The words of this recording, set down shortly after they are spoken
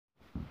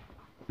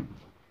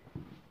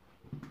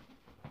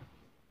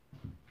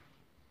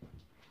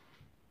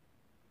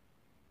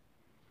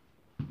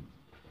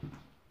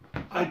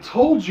I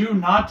told you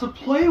not to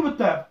play with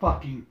that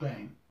fucking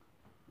thing.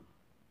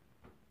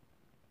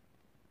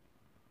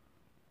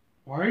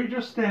 Why are you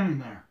just standing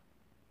there?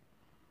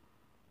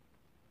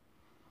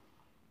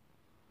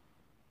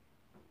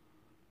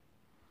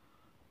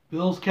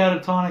 Bill's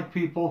catatonic,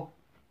 people.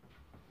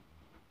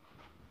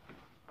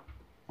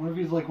 I wonder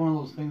if he's like one of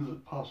those things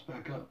that pops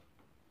back up.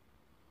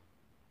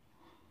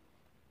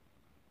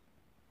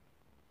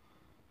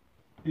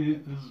 Yeah,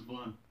 this is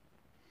fun.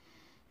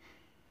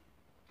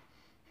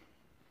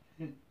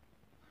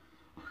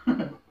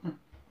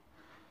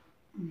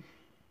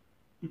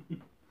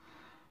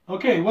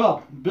 Okay,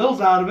 well,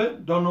 Bill's out of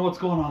it. Don't know what's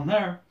going on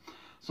there.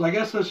 So I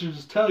guess I should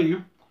just tell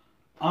you,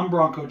 I'm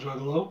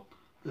BroncoJuggalo.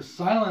 The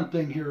silent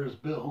thing here is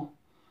Bill.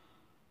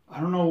 I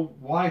don't know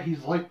why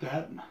he's like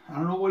that. I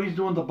don't know what he's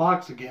doing with the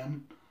box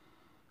again.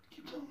 I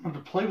keep telling him to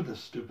play with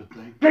this stupid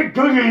thing. Big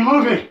Googly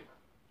Moogly!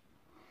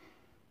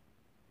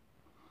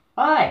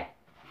 Hi!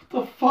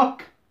 What the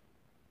fuck?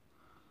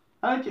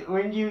 When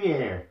did you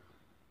get here?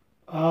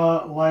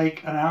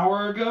 Like an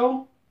hour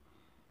ago.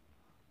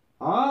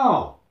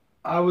 Oh.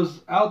 I was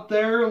out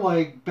there,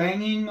 like,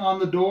 banging on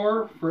the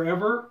door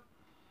forever.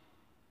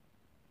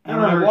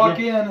 And I walk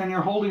in and you're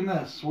holding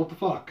this. What the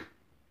fuck?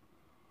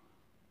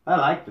 I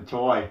like the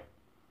toy.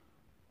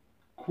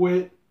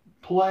 Quit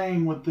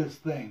playing with this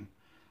thing.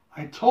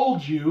 I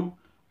told you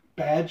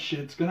bad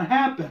shit's gonna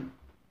happen.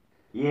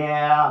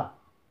 Yeah.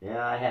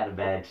 Yeah, I had a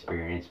bad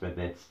experience with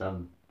it.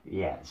 Some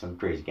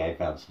crazy guy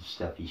found some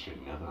stuff he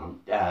shouldn't have found.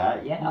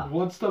 Yeah.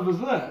 What stuff is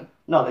that?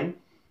 Nothing.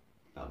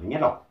 Nothing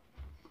at all.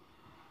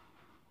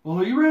 Well,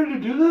 are you ready to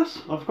do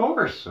this? Of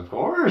course, of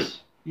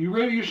course. You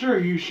ready? You sure?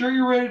 You sure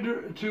you're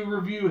ready to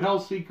review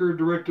Hellseeker,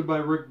 directed by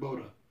Rick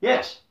Boda?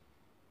 Yes.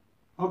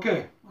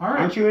 Okay, all right.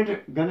 Aren't you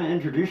gonna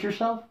introduce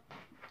yourself?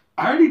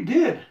 I already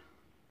did.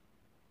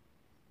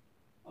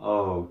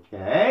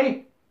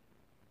 Okay.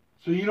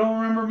 So you don't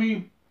remember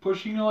me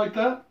pushing you like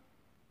that?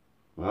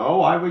 Well,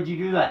 why would you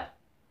do that?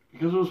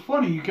 Because it was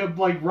funny. You kept,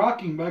 like,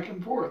 rocking back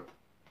and forth.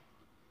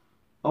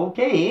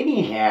 Okay,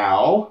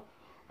 anyhow,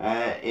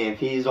 if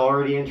he's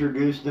already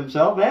introduced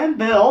himself, and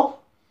Bill.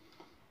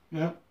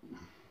 Yep.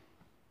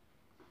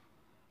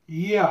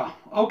 Yeah,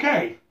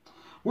 okay.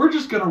 We're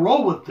just going to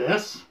roll with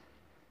this.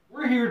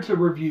 We're here to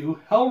review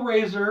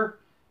Hellraiser.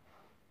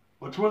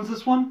 Which one's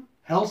this one?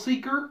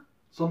 Hellseeker?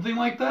 Something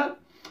like that?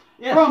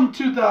 Yes. From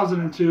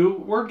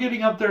 2002. We're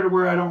getting up there to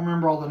where I don't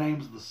remember all the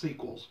names of the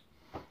sequels.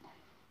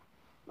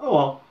 Oh,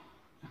 well.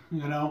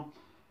 You know?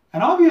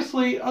 And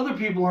obviously, other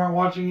people aren't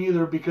watching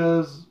either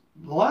because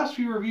the last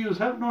few reviews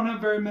don't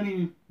have very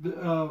many, views.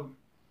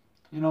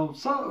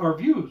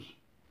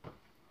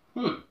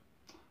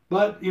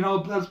 But, you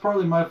know, that's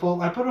partly my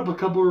fault. I put up a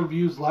couple of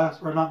reviews I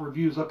put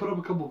up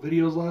a couple of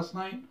videos last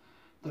night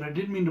that I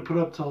didn't mean to put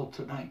up till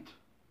tonight.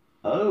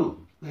 Oh.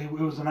 It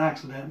was an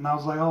accident, and I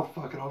was like, oh,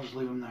 fuck it, I'll just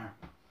leave them there.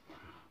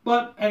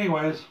 But,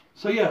 anyways,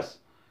 so yes,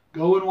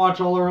 go and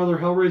watch all our other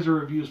Hellraiser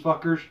reviews,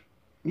 fuckers.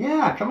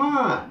 Yeah, come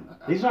on.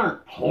 These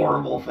aren't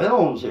horrible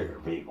films here,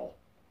 people.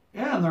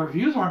 Yeah, and the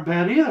reviews aren't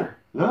bad either.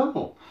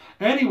 No.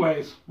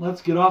 Anyways,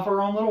 let's get off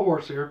our own little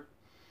horse here.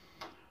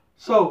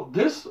 So,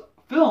 this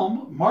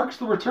film marks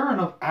the return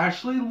of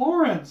Ashley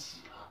Lawrence.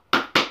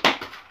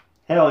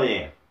 Hell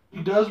yeah.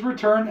 He does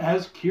return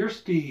as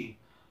Kirsty,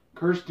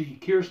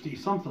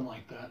 something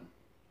like that.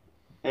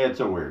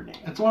 It's a weird name.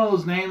 It's one of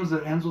those names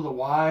that ends with a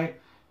Y,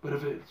 but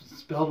if it's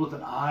spelled with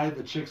an I,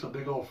 the chick's a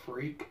big old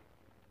freak.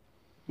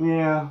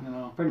 Yeah, you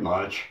know, pretty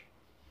much.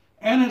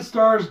 And it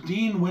stars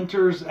Dean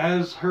Winters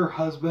as her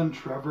husband,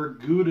 Trevor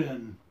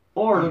Gooden.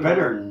 Or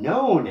better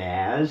known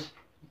as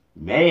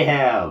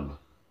Mayhem.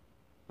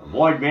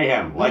 Avoid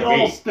Mayhem, like me.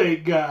 The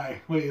Allstate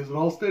guy. Wait, is it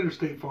Allstate or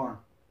State Farm?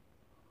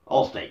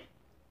 Allstate.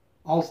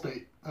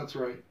 Allstate, that's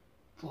right.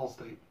 It's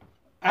Allstate.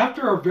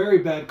 After a very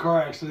bad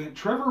car accident,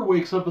 Trevor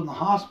wakes up in the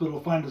hospital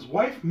to find his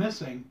wife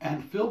missing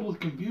and filled with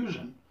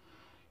confusion.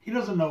 He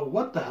doesn't know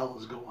what the hell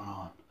is going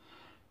on.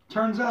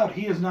 Turns out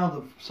he is now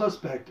the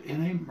suspect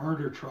in a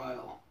murder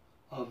trial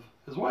of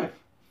his wife.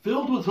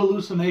 Filled with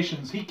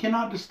hallucinations, he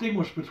cannot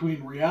distinguish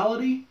between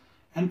reality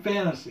and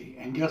fantasy.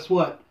 And guess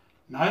what?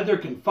 Neither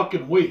can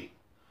fucking we.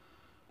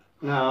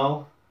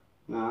 No,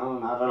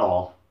 not at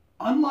all.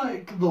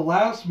 Unlike the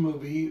last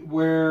movie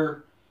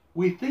where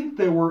we think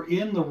that we're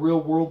in the real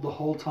world the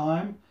whole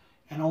time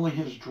and only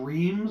his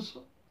dreams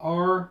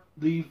are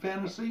the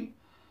fantasy,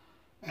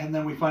 and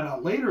then we find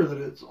out later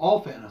that it's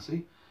all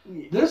fantasy.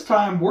 This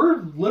time,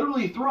 we're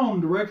literally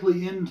thrown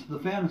directly into the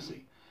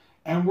fantasy.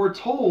 And we're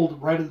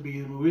told right at the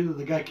beginning of the movie that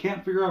the guy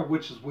can't figure out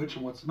which is which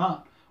and what's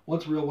not.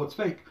 What's real, what's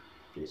fake.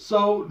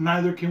 So,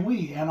 neither can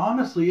we. And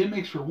honestly, it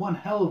makes for one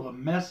hell of a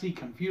messy,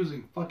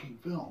 confusing fucking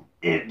film.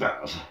 It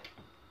does.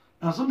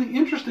 Now, something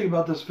interesting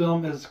about this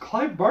film is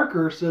Clive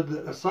Barker said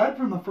that aside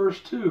from the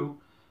first two,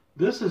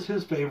 this is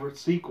his favorite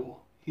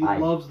sequel. He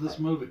loves this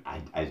movie.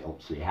 I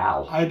don't see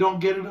how. I don't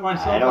get it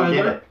myself either. I don't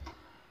get it.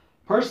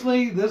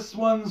 Personally, this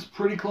one's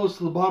pretty close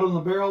to the bottom of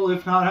the barrel,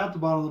 if not at the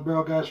bottom of the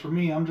barrel, guys, for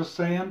me. I'm just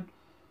saying,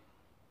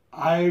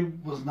 I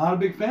was not a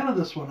big fan of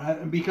this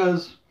one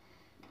because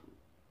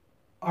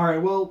All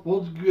right, well,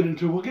 we'll get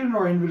into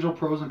our individual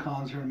pros and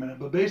cons here in a minute.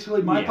 But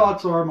basically, my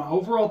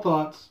overall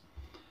thoughts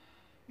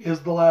is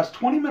the last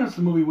 20 minutes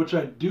of the movie, which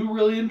I do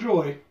really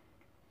enjoy,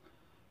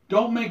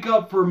 don't make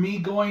up for me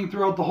going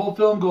throughout the whole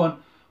film going,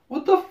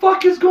 what the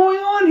fuck is going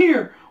on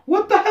here?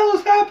 What the hell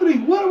is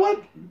happening?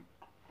 What?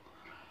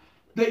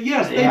 That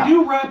yes, they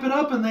do wrap it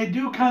up and they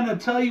do kind of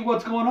tell you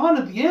what's going on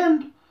at the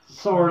end.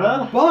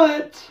 Sorta.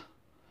 But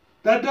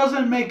that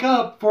doesn't make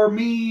up for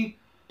me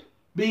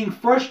being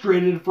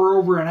frustrated for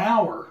over an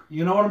hour.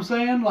 You know what I'm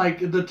saying?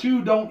 Like, the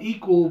two don't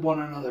equal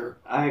one another.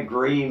 I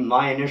agree.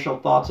 My initial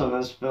thoughts on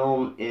this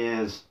film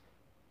is,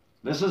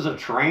 this is a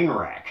train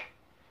wreck.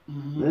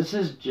 Mm-hmm. This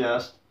is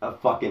just a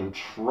fucking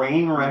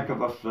train wreck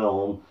of a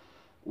film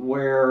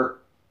where,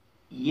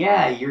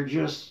 yeah, you're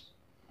just,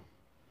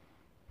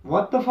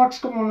 what the fuck's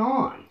going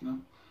on? Yeah.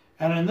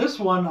 And in this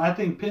one, I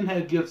think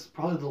Pinhead gets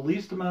probably the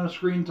least amount of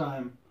screen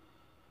time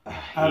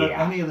out of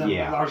any of them.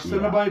 Our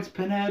Cenobites,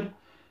 Pinhead,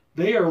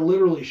 they are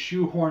literally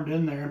shoehorned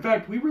in there. In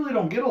fact, we really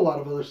don't get a lot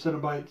of other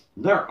Cenobites.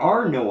 There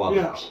are no others.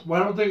 Yeah,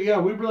 well, I don't think. Yeah,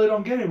 we really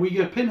don't get it. We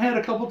get Pinhead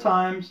a couple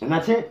times, and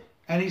that's it.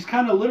 And he's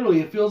kind of literally.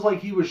 It feels like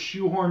he was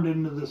shoehorned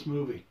into this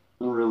movie.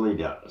 It really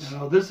does. You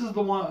know, this is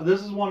the one.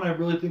 This is one I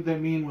really think they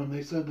mean when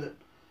they said that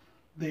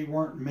they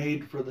weren't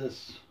made for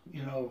this.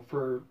 You know,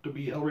 to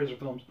be Hellraiser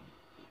films.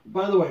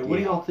 By the way, what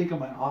do y'all think of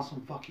my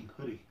awesome fucking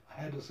hoodie?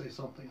 I had to say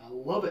something. I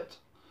love it.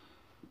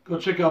 Go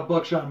check out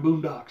Buckshot and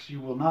Boondocks. You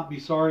will not be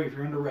sorry if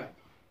you're into rap.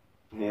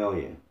 Hell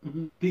yeah.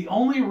 Mm-hmm. The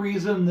only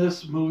reason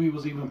this movie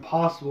was even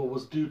possible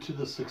was due to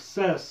the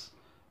success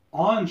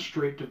on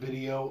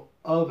straight-to-video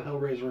of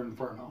Hellraiser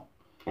Inferno.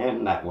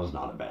 And that was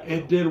not a bad film.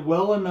 It did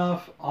well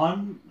enough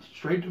on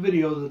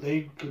straight-to-video that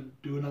they could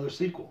do another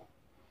sequel.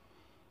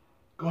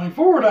 Going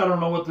forward, I don't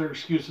know what their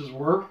excuses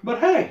were, but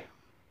hey.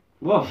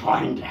 We'll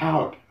find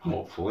out.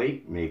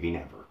 Hopefully. Maybe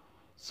never.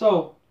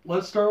 So,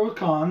 let's start with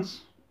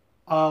cons.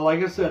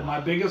 Like I said, my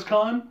biggest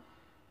con,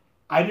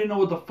 I didn't know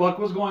what the fuck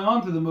was going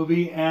on through the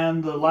movie,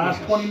 and the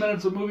last 20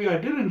 minutes of the movie I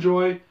did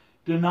enjoy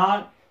were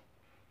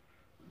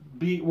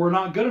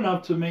not good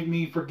enough to make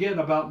me forget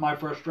about my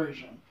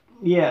frustration.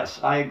 Yes,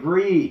 I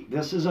agree.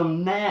 This is a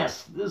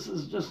mess. This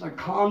is just a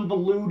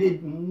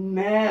convoluted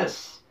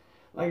mess.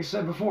 Like I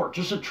said before,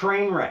 just a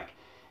train wreck.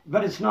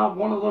 But it's not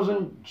one of those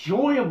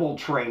enjoyable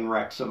train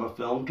wrecks of a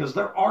film, because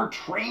there are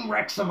train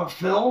wrecks of a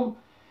film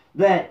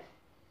that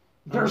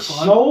they're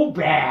so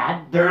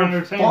bad, they're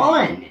entertaining.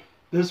 Fun.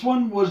 This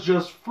one was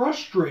just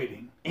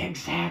frustrating.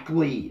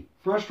 Exactly.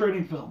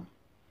 Frustrating film.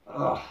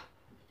 Ugh.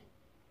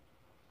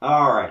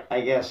 Alright, I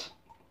guess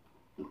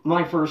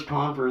my first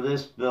con for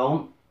this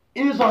film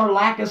is our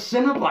lack of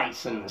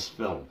Cenobites in this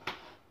film.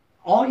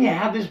 All you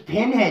have is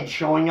Pinhead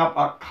showing up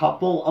a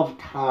couple of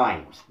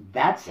times.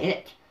 That's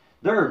it.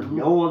 There are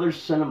no other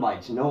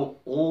Cenobites, no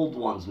old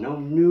ones, no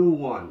new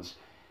ones.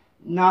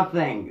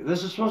 Nothing.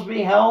 This is supposed to be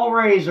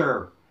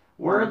Hellraiser.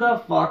 Where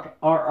the fuck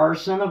are our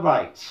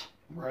Cenobites?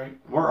 Right.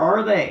 Where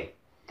are they?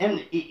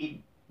 And the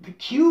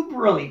cube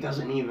really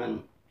doesn't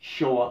even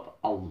show up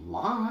a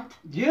lot.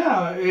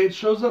 Yeah, it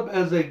shows up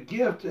as a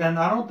gift, and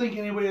I don't think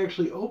anybody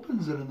actually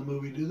opens it in the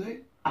movie, do they?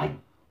 I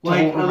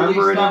don't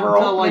remember it ever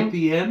until opening. Like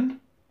the end.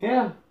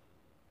 Yeah.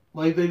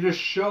 Like they just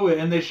show it,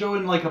 and they show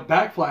in like a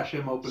backflash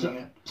him opening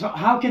it. So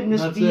how can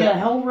this be a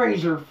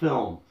Hellraiser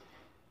film?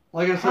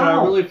 Like I said,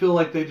 I really feel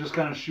like they just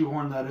kind of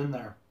shoehorned that in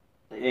there.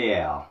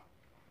 Yeah.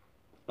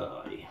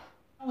 I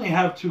only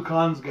have two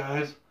cons,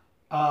 guys.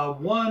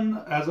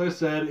 One, as I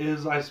said,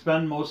 is I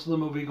spend most of the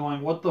movie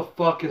going, what the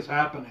fuck is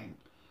happening?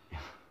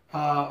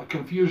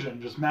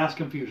 Confusion, just mass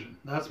confusion.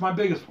 That's my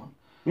biggest one.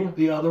 Yeah.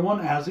 The other one,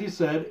 as he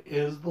said,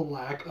 is the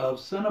lack of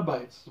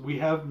Cenobites. We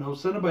have no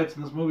Cenobites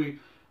in this movie,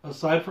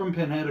 aside from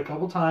Pinhead a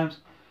couple times.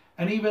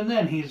 And even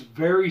then, he's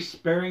very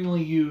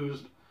sparingly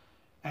used.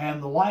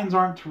 And the lines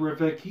aren't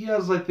terrific. He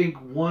has, I think,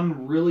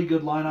 one really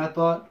good line, I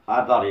thought.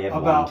 I thought he had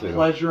about one, too.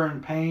 Pleasure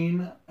and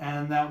pain.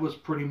 And that was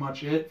pretty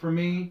much it for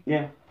me.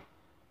 Yeah.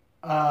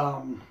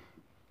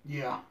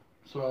 Yeah.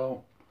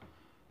 So,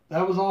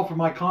 that was all for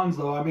my cons,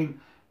 though. I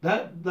mean,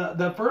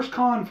 that first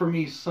con for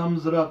me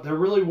sums it up. There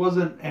really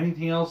wasn't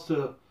anything else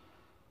to,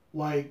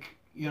 like,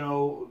 you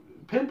know,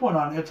 pinpoint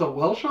on. It's a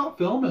well-shot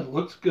film. It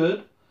looks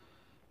good.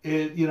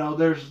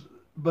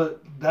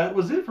 But that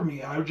was it for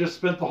me. I just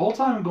spent the whole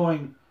time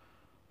going,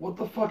 what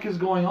the fuck is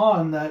going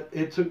on? That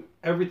it took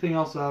everything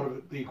else out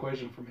of the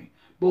equation for me.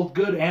 Both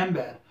good and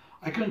bad.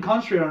 I couldn't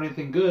concentrate on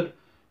anything good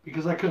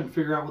because I couldn't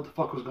figure out what the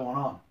fuck was going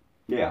on.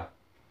 Yeah.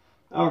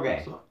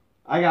 Okay. So,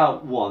 I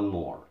got one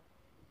more.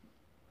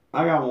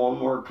 I got one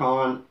more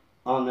con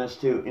on this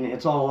too, and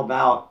it's all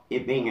about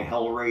it being a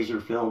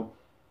Hellraiser film.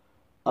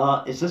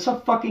 Is this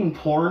a fucking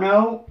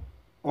porno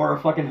or a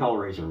fucking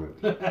Hellraiser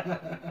movie?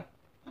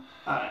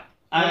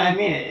 I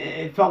mean,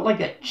 it felt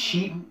like a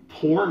cheap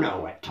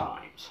porno at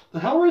times. The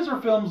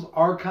Hellraiser films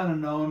are kind of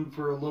known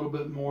for a little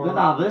bit more.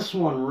 No, this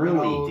one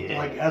really did.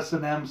 Like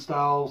S&M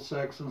style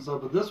sex and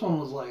stuff, but this one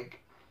was like,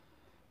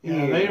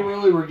 they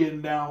really were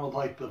getting down with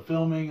like the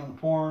filming and the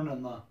porn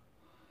and the.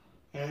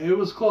 Yeah, it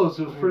was close.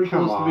 It was pretty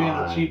close to being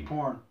a cheap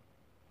porn.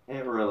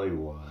 It really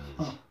was.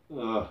 Huh.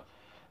 Ugh.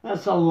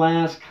 That's the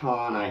last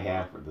con I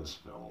have for this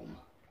film.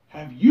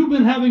 Have you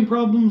been having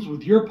problems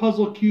with your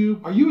puzzle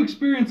cube? Are you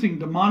experiencing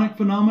demonic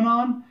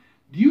phenomenon?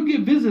 Do you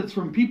get visits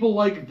from people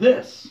like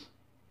this?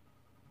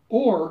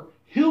 Or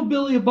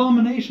hillbilly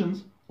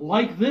abominations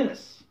like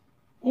this?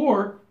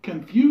 Or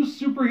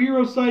confused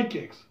superhero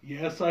sidekicks?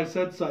 Yes, I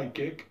said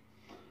sidekick.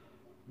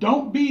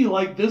 Don't be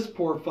like this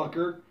poor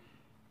fucker.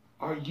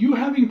 Are you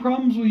having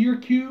problems with your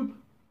cube?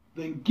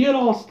 Then get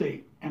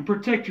Allstate and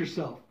protect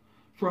yourself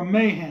from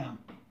mayhem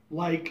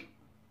like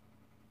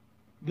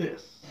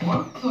this.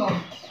 What the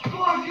fuck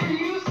are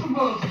you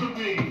supposed to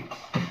be?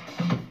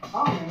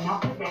 Oh,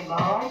 nothing, big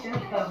boy.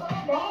 Just a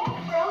bad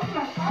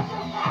frozen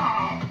puzzle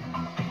pie.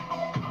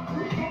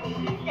 Who said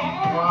he did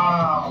that?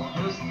 Wow,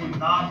 this did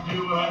not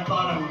do what I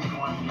thought it was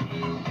going to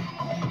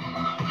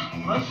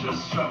do. Let's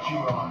just shut you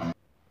off.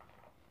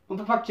 What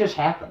the fuck just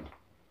happened?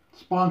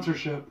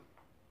 Sponsorship.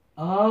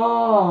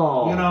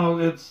 Oh.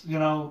 It's,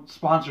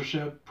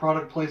 sponsorship,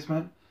 product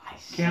placement. I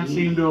see. Can't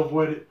seem to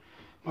avoid it.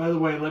 By the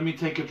way, let me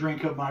take a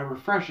drink of my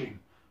refreshing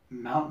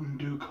Mountain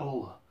Dew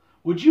Cola.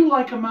 Would you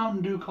like a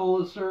Mountain Dew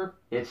Cola, sir?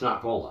 It's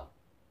not cola.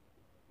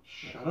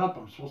 Shut up,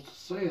 I'm supposed to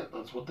say it.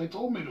 That's what they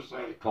told me to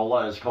say.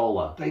 Cola is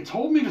cola. They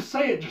told me to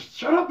say it. Just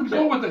shut up and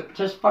go with it.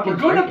 Just fucking We're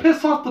going to drink it.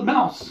 piss off the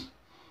mouse.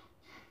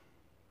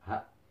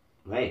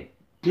 Wait,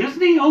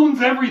 Disney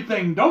owns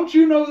everything. Don't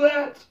you know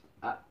that?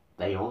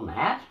 they own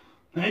that?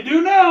 They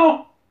do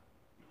now.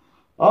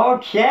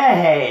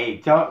 Okay,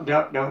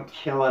 don't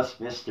kill us,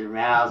 Mr.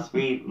 Mouse.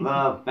 We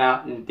love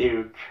Mountain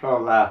Dew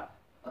Cola.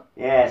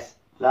 Yes,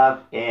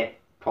 love it.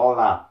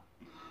 Cola.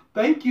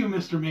 Thank you,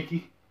 Mr.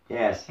 Mickey.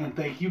 Yes, And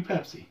thank you,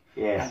 Pepsi.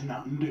 yes, And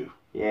Mountain Dew.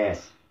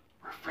 yes.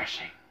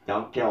 Refreshing.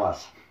 Don't kill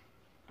us.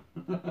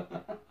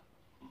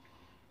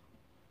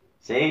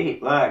 See,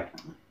 look,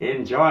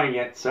 enjoying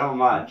it so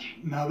much.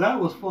 Now that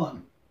was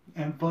fun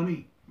and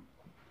funny.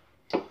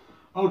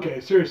 Okay,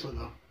 seriously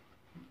though.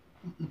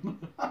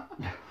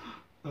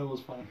 That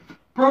was fun.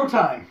 Pro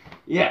time.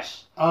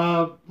 Yes.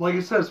 Like I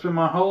said, spent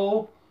my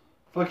whole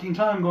fucking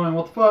time going,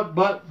 what the fuck?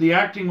 But the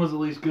acting was at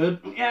least good.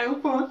 Yeah,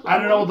 it was. I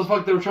don't know what the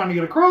fuck they were trying to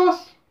get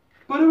across,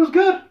 but it was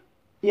good.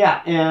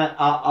 Yeah, and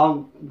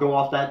I'll go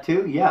off that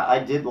too. Yeah, I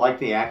did like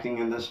the acting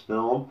in this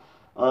film.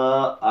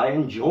 I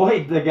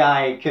enjoyed the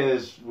guy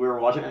because we were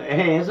watching.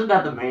 Hey, isn't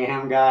that the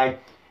Mayhem guy?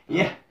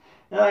 Yeah.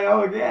 Like,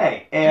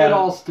 okay. Get And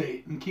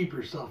Allstate and keep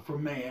yourself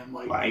from mayhem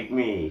like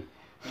me.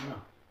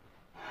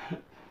 Yeah.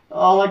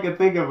 All I could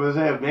think of was,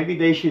 hey, maybe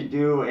they should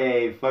do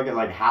a fucking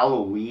like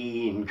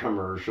Halloween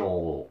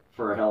commercial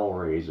for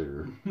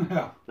Hellraiser.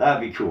 Yeah.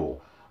 That'd be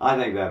cool. I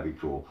think that'd be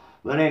cool.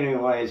 But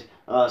anyways,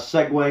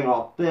 segueing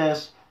off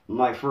this,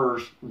 my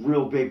first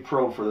real big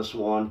pro for this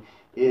one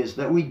is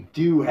that we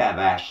do have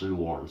Ashley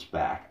Lawrence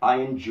back. I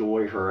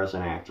enjoy her as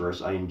an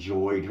actress. I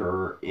enjoyed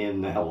her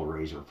in the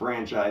Hellraiser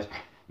franchise.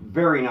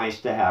 Very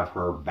nice to have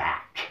her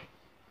back.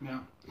 Yeah.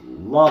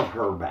 Love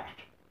her back.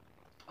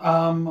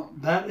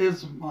 That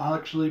is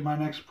actually my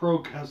next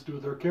pro has to do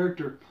with her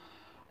character.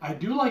 I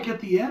do like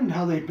at the end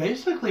how they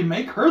basically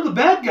make her the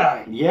bad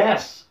guy.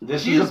 Yes,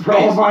 this She is is a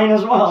pro of mine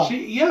as well.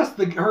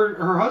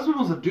 Her husband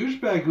was a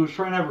douchebag who was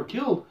trying to have her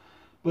killed,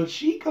 but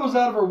she goes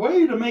out of her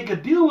way to make a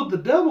deal with the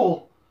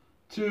devil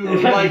to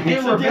like get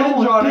It's a deal revenge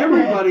with on Pinhead.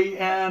 everybody,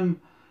 and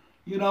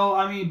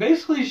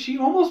basically she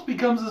almost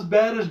becomes as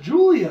bad as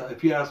Julia,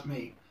 if you ask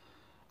me.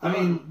 I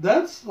mean,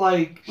 that's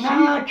like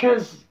Nah,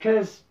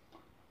 cause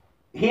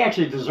he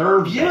actually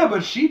deserves yeah, it.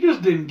 but she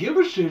just didn't give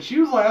a shit. She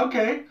was like,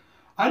 okay,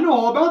 I know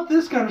all about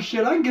this kind of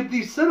shit. I can get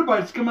these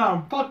Cenobites to come out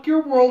and fuck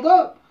your world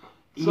up.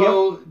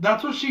 So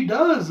that's what she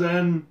does,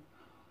 and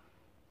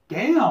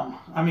damn,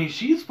 I mean,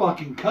 she's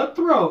fucking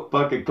cutthroat.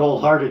 Fucking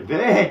cold-hearted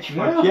bitch.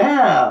 Yeah. Fuck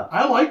yeah.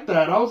 I like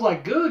that. I was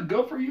like, good,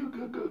 go for you,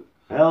 good.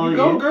 Hell You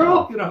go, yeah.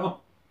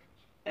 girl,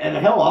 And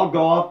hell, I'll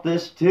go off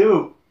this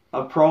too.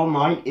 A pro of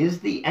mine is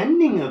the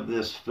ending of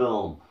this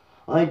film.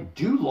 I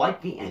do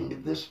like the end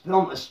of this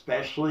film,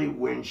 especially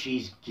when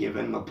she's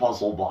given the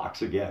puzzle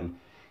box again.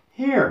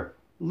 Here,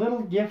 little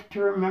gift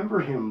to remember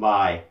him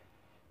by.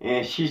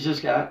 And she's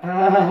just got,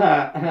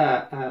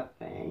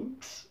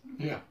 thanks.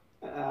 Yeah.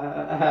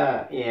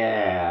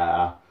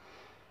 Yeah.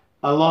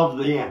 I love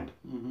the end.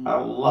 Mm-hmm. I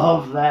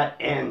love that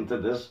end to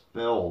this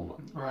film.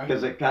 Right.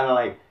 Because it kind of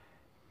like,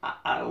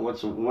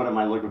 what am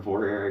I looking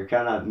for here? It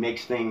kind of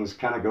makes things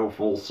kind of go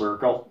full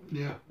circle.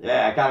 Yeah.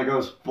 Yeah, it kind of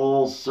goes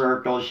full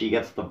circle. She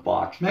gets the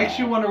box Makes back.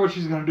 you wonder what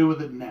she's going to do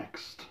with it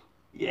next.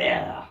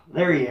 Yeah,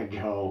 there you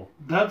go.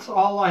 That's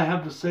all I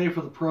have to say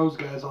for the pros,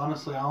 guys.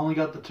 Honestly, I only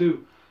got the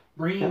two.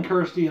 Bringing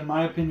Kirsty, in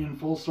my opinion,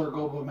 full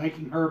circle, but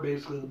making her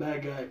basically the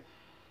bad guy.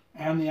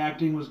 And the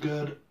acting was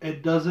good.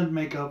 It doesn't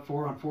make up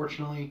for,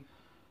 unfortunately,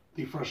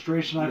 the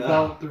frustration I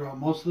felt throughout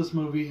most of this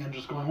movie and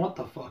just going, what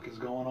the fuck is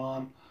going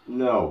on?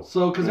 No.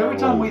 So, because every No.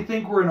 time we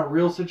think we're in a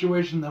real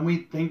situation, then we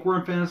think we're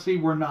in fantasy,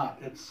 we're not.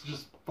 It's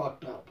just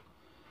fucked up.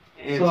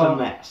 It's a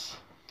mess.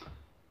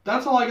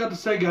 That's all I got to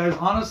say, guys.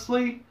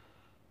 Honestly,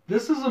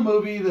 this is a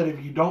movie that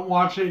if you don't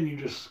watch it and you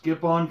just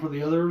skip on for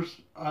the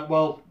others,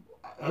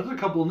 there's a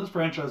couple in this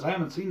franchise I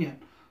haven't seen yet.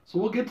 So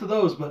we'll get to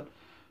those, but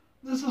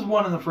this is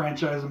one in the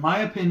franchise, in my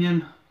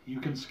opinion, you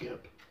can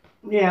skip.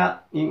 Yeah,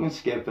 you can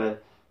skip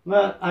it.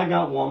 But I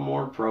got one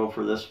more pro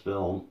for this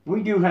film.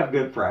 We do have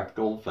good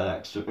practical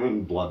effects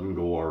and blood and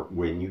gore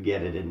when you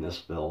get it in this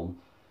film.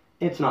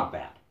 It's not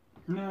bad.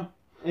 Yeah.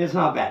 It's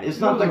not bad. It's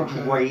not the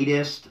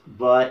greatest,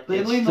 but they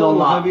it's lean still a little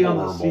not heavy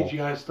horrible. on the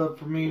CGI stuff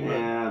for me. But,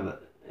 Yeah,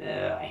 but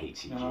I hate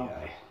CGI. You know,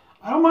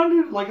 I don't mind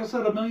it, like I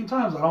said a million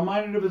times, I don't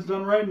mind it if it's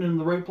done right and in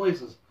the right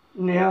places.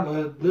 Yeah.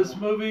 But this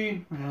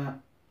movie, yeah.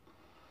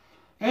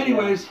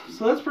 Anyways,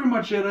 so that's pretty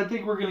much it. I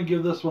think we're going to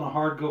give this one a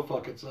hard go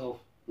fuck itself.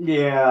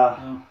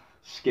 Yeah.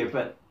 Skip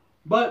it.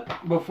 But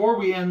before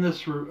we end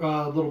this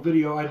little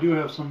video, I do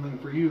have something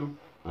for you.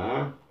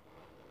 Huh?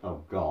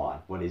 Oh,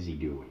 God. What is he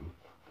doing?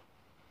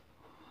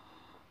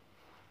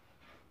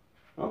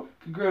 Oh.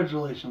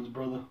 Congratulations,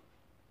 brother.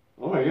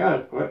 Oh, my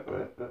God.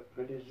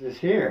 What is this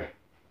here?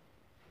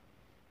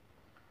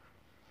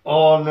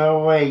 Oh,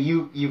 no way.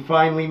 You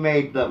finally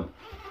made them.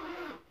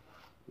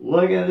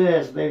 Look at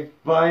this. They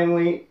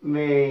finally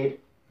made...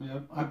 Yeah,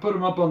 I put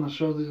them up on the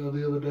show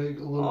the other day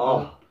a little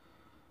bit.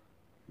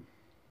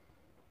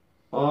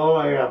 Oh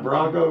my God,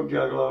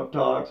 BroncoJuggalo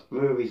Talks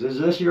Movies. Is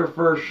this your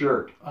first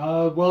shirt?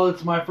 Well,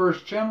 it's my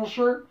first channel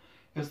shirt.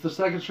 It's the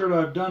second shirt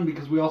I've done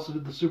because we also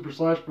did the Super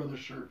Slash Brothers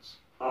shirts.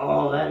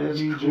 Oh, that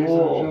is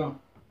cool.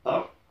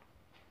 Oh.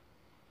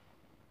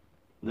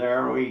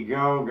 There we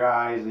go,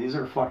 guys. These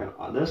are fucking...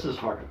 This is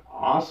fucking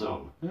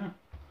awesome. Yeah.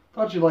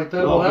 Thought you'd like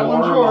that. The Well, that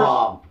one's yours.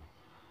 HORRORMOB.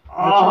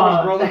 That's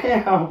yours, brother.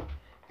 Damn.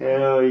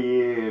 Hell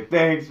yeah.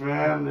 Thanks,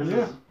 man.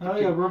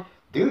 Hell yeah, bro.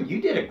 Dude,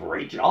 you did a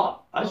great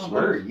job. I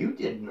swear, thanks. you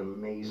did an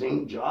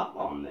amazing job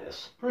on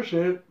this.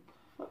 Appreciate it.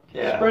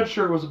 Yeah. Spread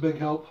shirt was a big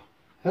help.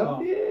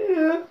 Hell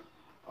yeah.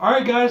 All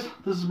right, guys.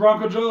 This is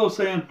BroncoJuggalo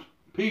saying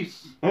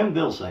peace. And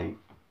Bill saying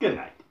good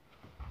night.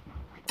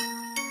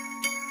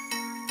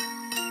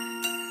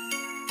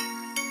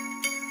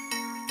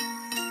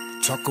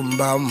 Talking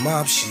about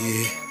mob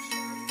shit.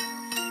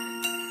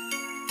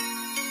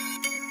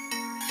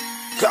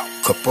 Got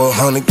couple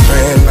 $100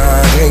 grand,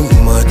 I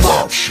ain't much.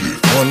 Mob shit.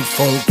 One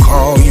phone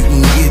call, you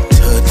can get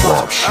touched.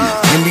 Mob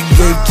shit. Jimmy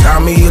gave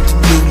Tommy a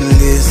to-do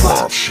list.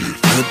 Mob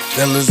shit. Good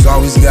fellas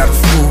always got a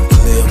full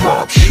clip.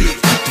 Mob shit.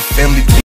 Keep the family